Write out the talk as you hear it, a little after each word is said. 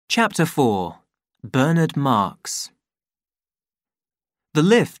Chapter 4. Bernard Marks. The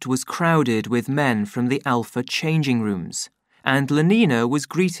lift was crowded with men from the Alpha changing rooms, and Lenina was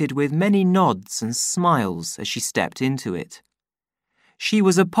greeted with many nods and smiles as she stepped into it. She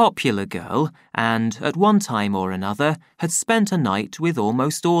was a popular girl and, at one time or another, had spent a night with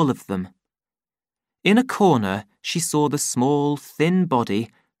almost all of them. In a corner, she saw the small, thin body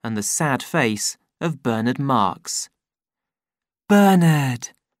and the sad face of Bernard Marks. "Bernard!"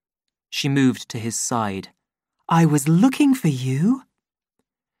 She moved to his side. "I was looking for you."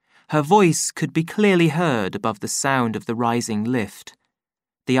 Her voice could be clearly heard above the sound of the rising lift.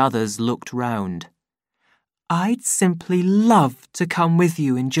 The others looked round. "I'd simply love to come with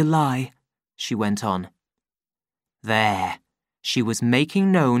you in July," she went on. There, she was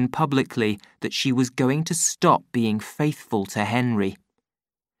making known publicly that she was going to stop being faithful to Henry.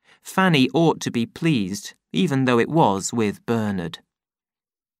 Fanny ought to be pleased, even though it was with Bernard.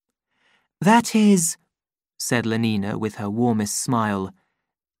 "That is," said Lenina with her warmest smile,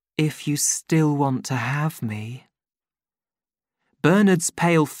 "if you still want to have me." Bernard's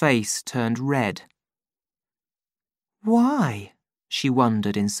pale face turned red. "Why?" she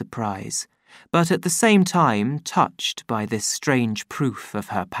wondered in surprise, but at the same time touched by this strange proof of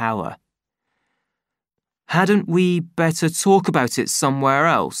her power. "Hadn't we better talk about it somewhere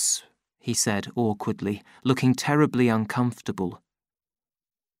else?" he said awkwardly, looking terribly uncomfortable.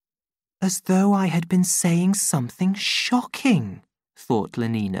 As though I had been saying something shocking, thought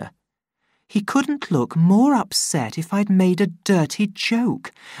Lenina. He couldn't look more upset if I'd made a dirty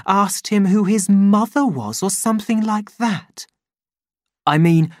joke, asked him who his mother was or something like that. "I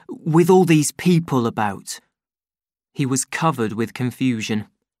mean, with all these people about." He was covered with confusion.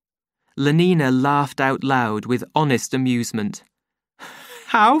 Lenina laughed out loud with honest amusement.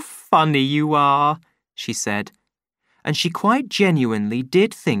 "How funny you are," she said, and she quite genuinely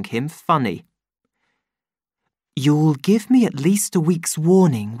did think him funny. "You'll give me at least a week's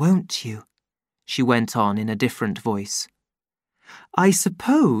warning, won't you?" she went on in a different voice. "I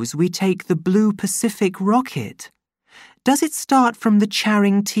suppose we take the Blue Pacific rocket. Does it start from the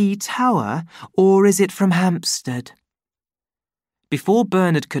Charing T Tower, or is it from Hampstead?" Before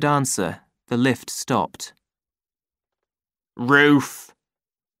Bernard could answer, the lift stopped. "Roof!"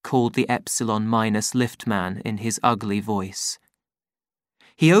 called the Epsilon Minus liftman in his ugly voice.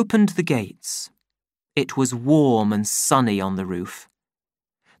 He opened the gates. It was warm and sunny on the roof.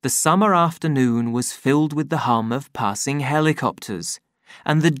 The summer afternoon was filled with the hum of passing helicopters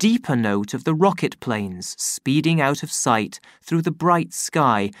and the deeper note of the rocket planes speeding out of sight through the bright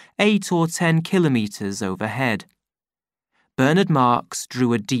sky 8 or 10 kilometers overhead. Bernard Marks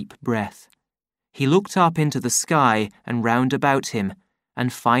drew a deep breath. He looked up into the sky and round about him,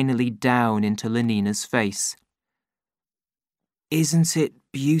 and finally down into Lenina's face. "Isn't it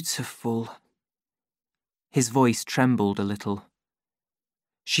beautiful?" His voice trembled a little.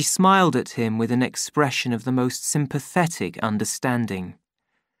 She smiled at him with an expression of the most sympathetic understanding.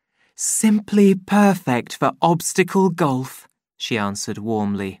 "Simply perfect for obstacle golf," she answered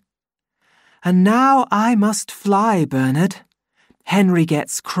warmly. "And now I must fly, Bernard. Henry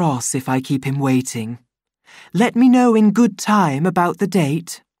gets cross if I keep him waiting. Let me know in good time about the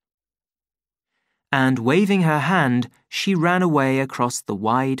date." And waving her hand, she ran away across the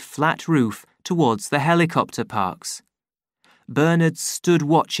wide, flat roof towards the helicopter parks. Bernard stood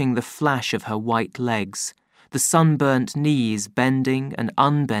watching the flash of her white legs, the sunburnt knees bending and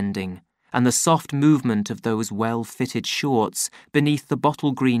unbending, and the soft movement of those well-fitted shorts beneath the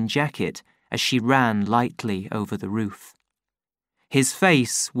bottle-green jacket as she ran lightly over the roof. His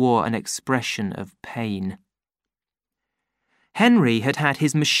face wore an expression of pain. Henry had had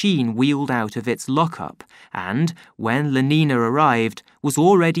his machine wheeled out of its lockup and, when Lenina arrived, was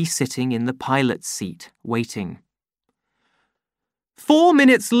already sitting in the pilot's seat, waiting. "4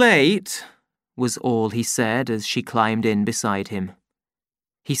 minutes late," was all he said as she climbed in beside him.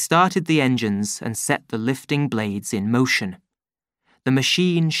 He started the engines and set the lifting blades in motion. The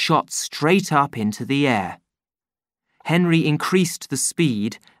machine shot straight up into the air. Henry increased the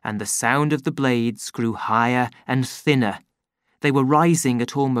speed, and the sound of the blades grew higher and thinner. They were rising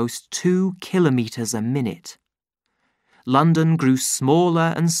at almost 2 kilometers a minute. London grew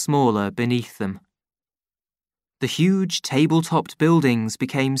smaller and smaller beneath them. The huge table-topped buildings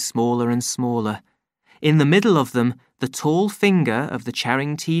became smaller and smaller. In the middle of them, the tall finger of the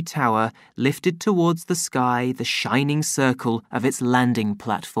Charing T Tower lifted towards the sky the shining circle of its landing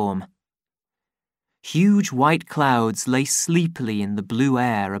platform. Huge white clouds lay sleepily in the blue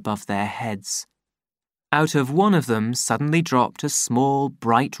air above their heads. Out of one of them suddenly dropped a small,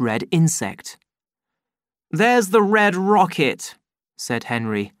 bright red insect. "There's the red rocket," said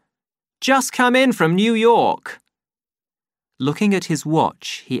Henry, Just come in from New York." Looking at his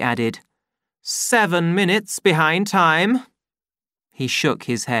watch, he added, 7 minutes behind time. He shook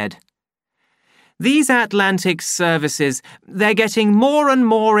his head. "These Atlantic services, they're getting more and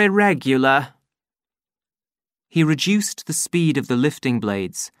more irregular." He reduced the speed of the lifting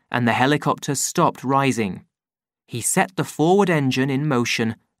blades, and the helicopter stopped rising. He set the forward engine in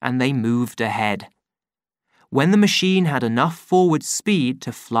motion, and they moved ahead. When the machine had enough forward speed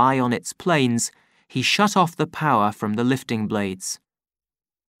to fly on its planes, he shut off the power from the lifting blades.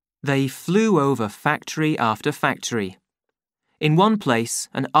 They flew over factory after factory. In one place,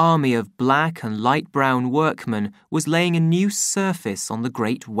 an army of black and light brown workmen was laying a new surface on the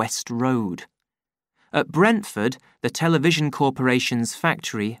Great West Road. At Brentford, the Television Corporation's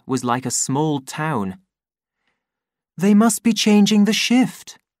factory was like a small town. "They must be changing the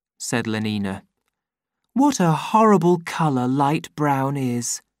shift," said Lenina. "What a horrible colour light brown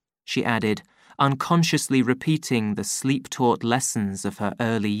is," she added, unconsciously repeating the sleep-taught lessons of her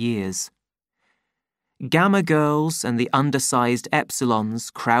early years. Gamma girls and the undersized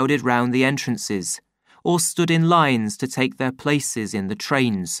epsilons crowded round the entrances, or stood in lines to take their places in the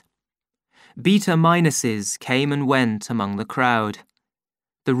trains. Beta minuses came and went among the crowd.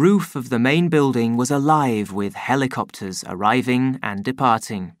 The roof of the main building was alive with helicopters arriving and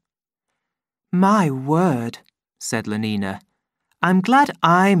departing. "My word," said Lenina. "I'm glad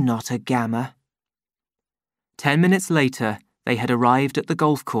I'm not a Gamma." 10 minutes later, they had arrived at the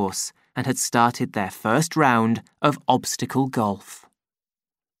golf course and had started their first round of obstacle golf.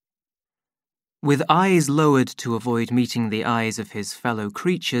 With eyes lowered to avoid meeting the eyes of his fellow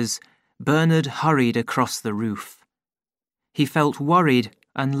creatures, Bernard hurried across the roof. He felt worried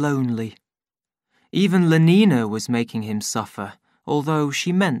and lonely. Even Lenina was making him suffer, although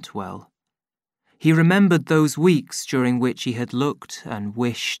she meant well. He remembered those weeks during which he had looked and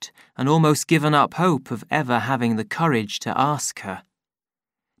wished and almost given up hope of ever having the courage to ask her.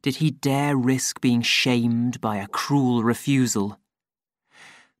 Did he dare risk being shamed by a cruel refusal?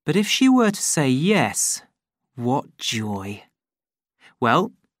 But if she were to say yes, what joy!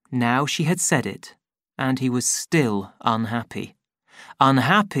 Well, now she had said it, and he was still unhappy.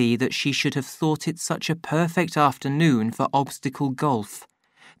 Unhappy that she should have thought it such a perfect afternoon for obstacle golf,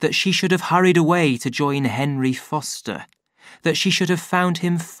 that she should have hurried away to join Henry Foster, that she should have found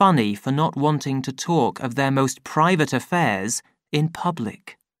him funny for not wanting to talk of their most private affairs in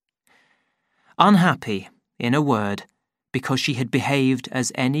public. Unhappy, in a word, because she had behaved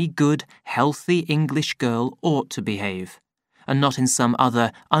as any good, healthy English girl ought to behave, and not in some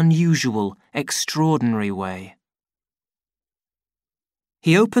other unusual, extraordinary way.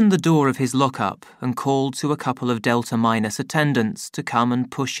 He opened the door of his lockup and called to a couple of Delta Minus attendants to come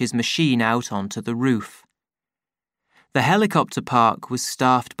and push his machine out onto the roof. The helicopter park was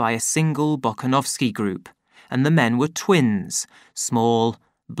staffed by a single Bokanovsky group, and the men were twins, small,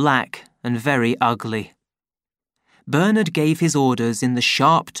 black, and very ugly. Bernard gave his orders in the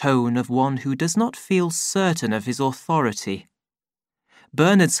sharp tone of one who does not feel certain of his authority.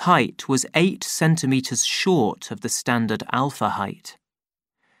 Bernard's height was 8 centimetres short of the standard alpha height.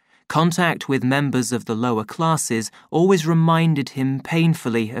 Contact with members of the lower classes always reminded him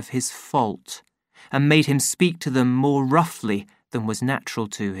painfully of his fault, and made him speak to them more roughly than was natural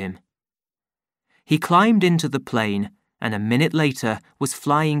to him. He climbed into the plane, and a minute later was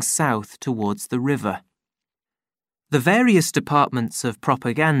flying south towards the river. The various departments of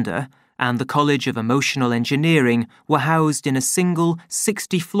propaganda and the College of Emotional Engineering were housed in a single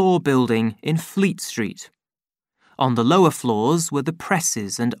 60-floor building in Fleet Street. On the lower floors were the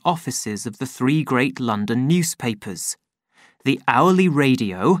presses and offices of the 3 great London newspapers: the Hourly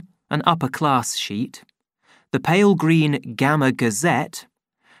Radio, an upper-class sheet, the pale green Gamma Gazette,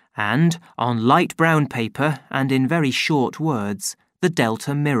 and, on light brown paper and in very short words, the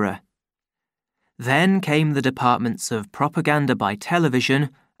Delta Mirror. Then came the departments of propaganda by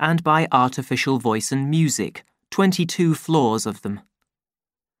television and by artificial voice and music, 22 floors of them.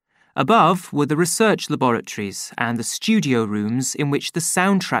 Above were the research laboratories and the studio rooms in which the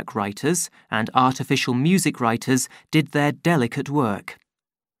soundtrack writers and artificial music writers did their delicate work.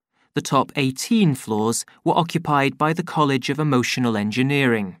 The top 18 floors were occupied by the College of Emotional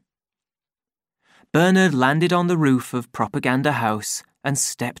Engineering. Bernard landed on the roof of Propaganda House and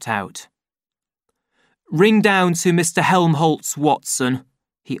stepped out. "Ring down to Mr. Helmholtz, Watson,"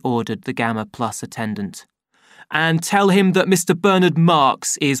 he ordered the Gamma Plus attendant, "and tell him that Mr. Bernard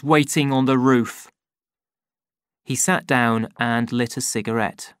Marx is waiting on the roof." He sat down and lit a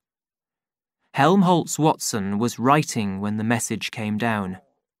cigarette. Helmholtz Watson was writing when the message came down.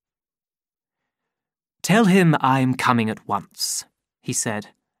 "Tell him I'm coming at once," he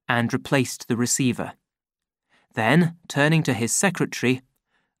said, and replaced the receiver. Then, turning to his secretary,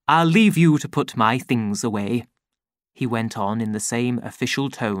 "I'll leave you to put my things away," he went on in the same official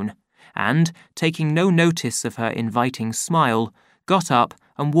tone, and, taking no notice of her inviting smile, got up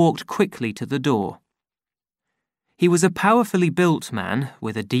and walked quickly to the door. He was a powerfully built man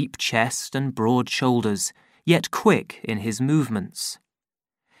with a deep chest and broad shoulders, yet quick in his movements.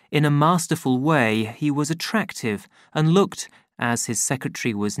 In a masterful way, he was attractive and looked, as his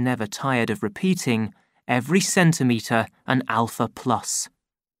secretary was never tired of repeating, every centimetre an alpha plus.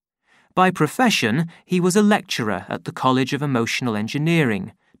 By profession, he was a lecturer at the College of Emotional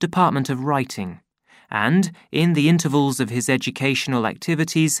Engineering, Department of Writing, and, in the intervals of his educational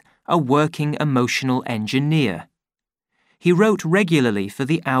activities, a working emotional engineer. He wrote regularly for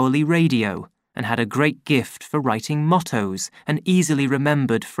the hourly radio and had a great gift for writing mottos and easily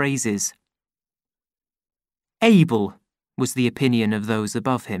remembered phrases. Able was the opinion of those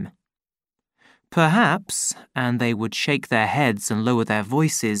above him. Perhaps, and they would shake their heads and lower their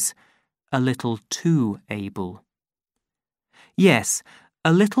voices, a little too able. Yes,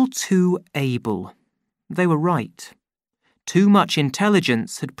 a little too able. They were right. Too much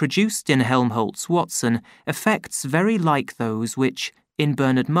intelligence had produced in Helmholtz Watson effects very like those which, in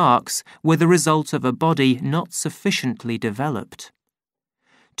Bernard Marx, were the result of a body not sufficiently developed.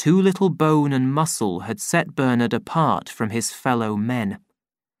 Too little bone and muscle had set Bernard apart from his fellow men.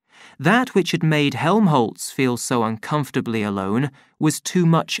 That which had made Helmholtz feel so uncomfortably alone was too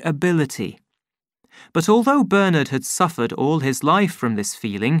much ability. But although Bernard had suffered all his life from this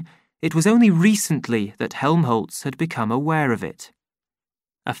feeling, it was only recently that Helmholtz had become aware of it.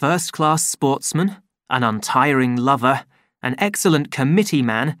 A first-class sportsman, an untiring lover, an excellent committee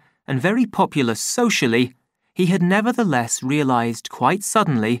man, and very popular socially, he had nevertheless realized quite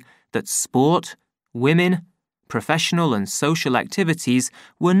suddenly that sport, women, professional and social activities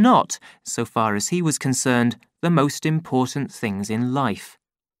were not, so far as he was concerned, the most important things in life.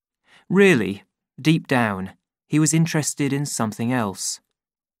 Really, deep down, he was interested in something else.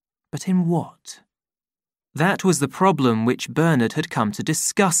 But in what? That was the problem which Bernard had come to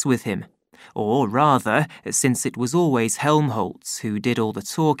discuss with him, or rather, since it was always Helmholtz who did all the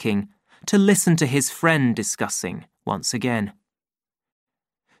talking, to listen to his friend discussing once again.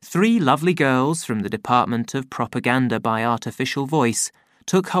 3 lovely girls from the Department of Propaganda by Artificial Voice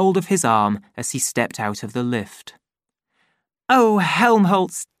took hold of his arm as he stepped out of the lift. "Oh,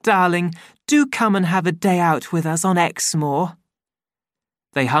 Helmholtz, darling, do come and have a day out with us on Exmoor."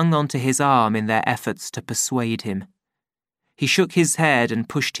 They hung onto his arm in their efforts to persuade him. He shook his head and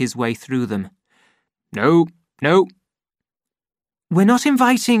pushed his way through them. "No, no." "We're not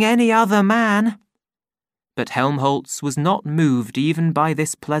inviting any other man." But Helmholtz was not moved even by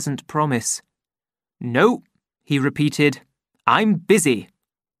this pleasant promise. "No," he repeated, "I'm busy."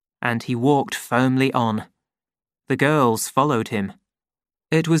 And he walked firmly on. The girls followed him.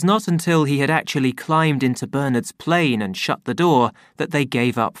 It was not until he had actually climbed into Bernard's plane and shut the door that they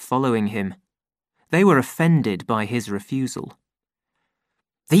gave up following him. They were offended by his refusal.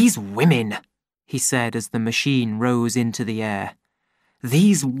 "These women," he said as the machine rose into the air.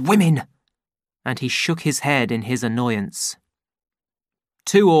 "These women!" And he shook his head in his annoyance.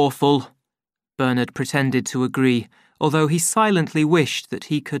 "Too awful," Bernard pretended to agree, although he silently wished that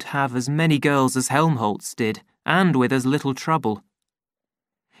he could have as many girls as Helmholtz did, and with as little trouble.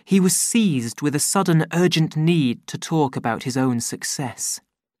 He was seized with a sudden urgent need to talk about his own success.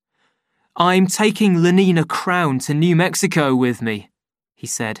 "I'm taking Lenina Crown to New Mexico with me," he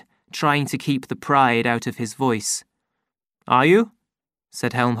said, trying to keep the pride out of his voice. "Are you?"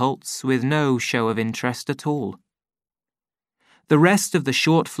 said Helmholtz, with no show of interest at all. The rest of the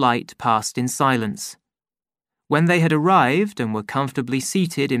short flight passed in silence. When they had arrived and were comfortably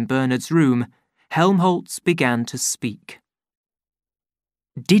seated in Bernard's room, Helmholtz began to speak.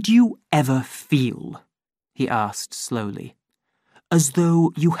 "Did you ever feel," he asked slowly, "as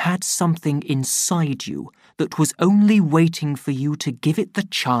though you had something inside you that was only waiting for you to give it the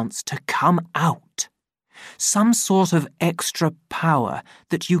chance to come out? Some sort of extra power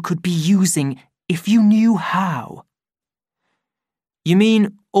that you could be using if you knew how?" "You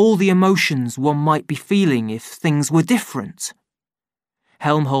mean all the emotions one might be feeling if things were different?"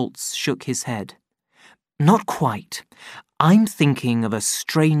 Helmholtz shook his head. "Not quite. I'm thinking of a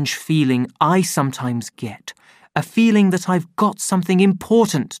strange feeling I sometimes get, a feeling that I've got something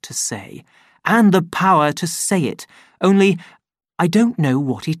important to say, and the power to say it, only I don't know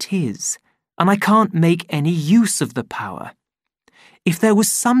what it is, and I can't make any use of the power. If there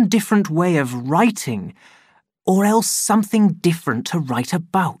was some different way of writing, or else something different to write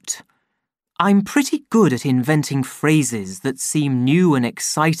about, I'm pretty good at inventing phrases that seem new and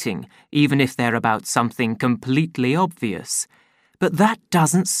exciting, even if they're about something completely obvious. But that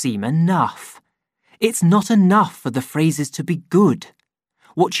doesn't seem enough. It's not enough for the phrases to be good.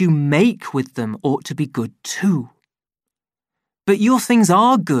 What you make with them ought to be good too. But your things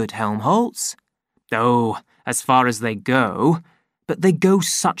are good, Helmholtz. Oh, as far as they go, but they go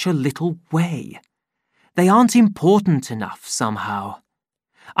such a little way. They aren't important enough somehow.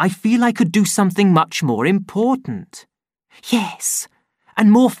 I feel I could do something much more important. Yes,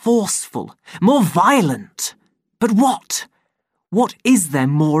 and more forceful, more violent. But what? What is there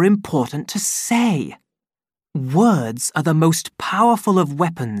more important to say? Words are the most powerful of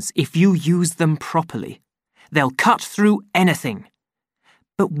weapons if you use them properly. They'll cut through anything.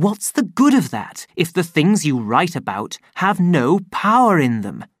 But what's the good of that if the things you write about have no power in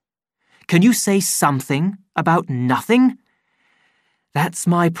them? Can you say something about nothing? That's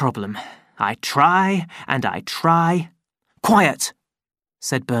my problem. I try and I try. Quiet,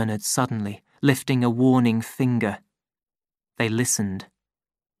 said Bernard suddenly, lifting a warning finger. They listened.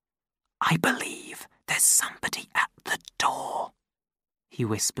 I believe there's somebody at the door, he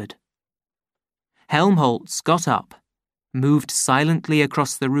whispered. Helmholtz got up, moved silently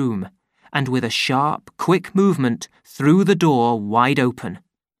across the room, and with a sharp, quick movement threw the door wide open.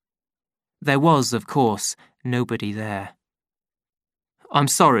 There was, of course, nobody there. I'm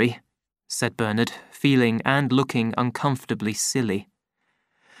sorry, said Bernard, feeling and looking uncomfortably silly.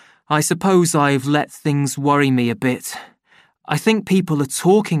 I suppose I've let things worry me a bit. I think people are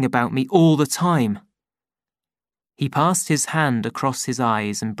talking about me all the time. He passed his hand across his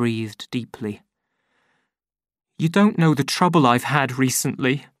eyes and breathed deeply. You don't know the trouble I've had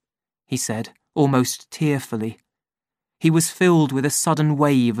recently, he said, almost tearfully. He was filled with a sudden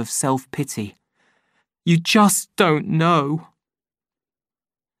wave of self-pity. You just don't know.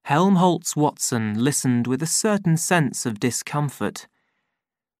 Helmholtz Watson listened with a certain sense of discomfort.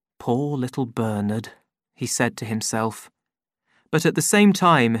 Poor little Bernard, he said to himself. But at the same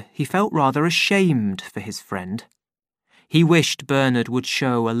time, he felt rather ashamed for his friend. He wished Bernard would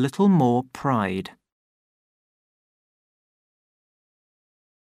show a little more pride.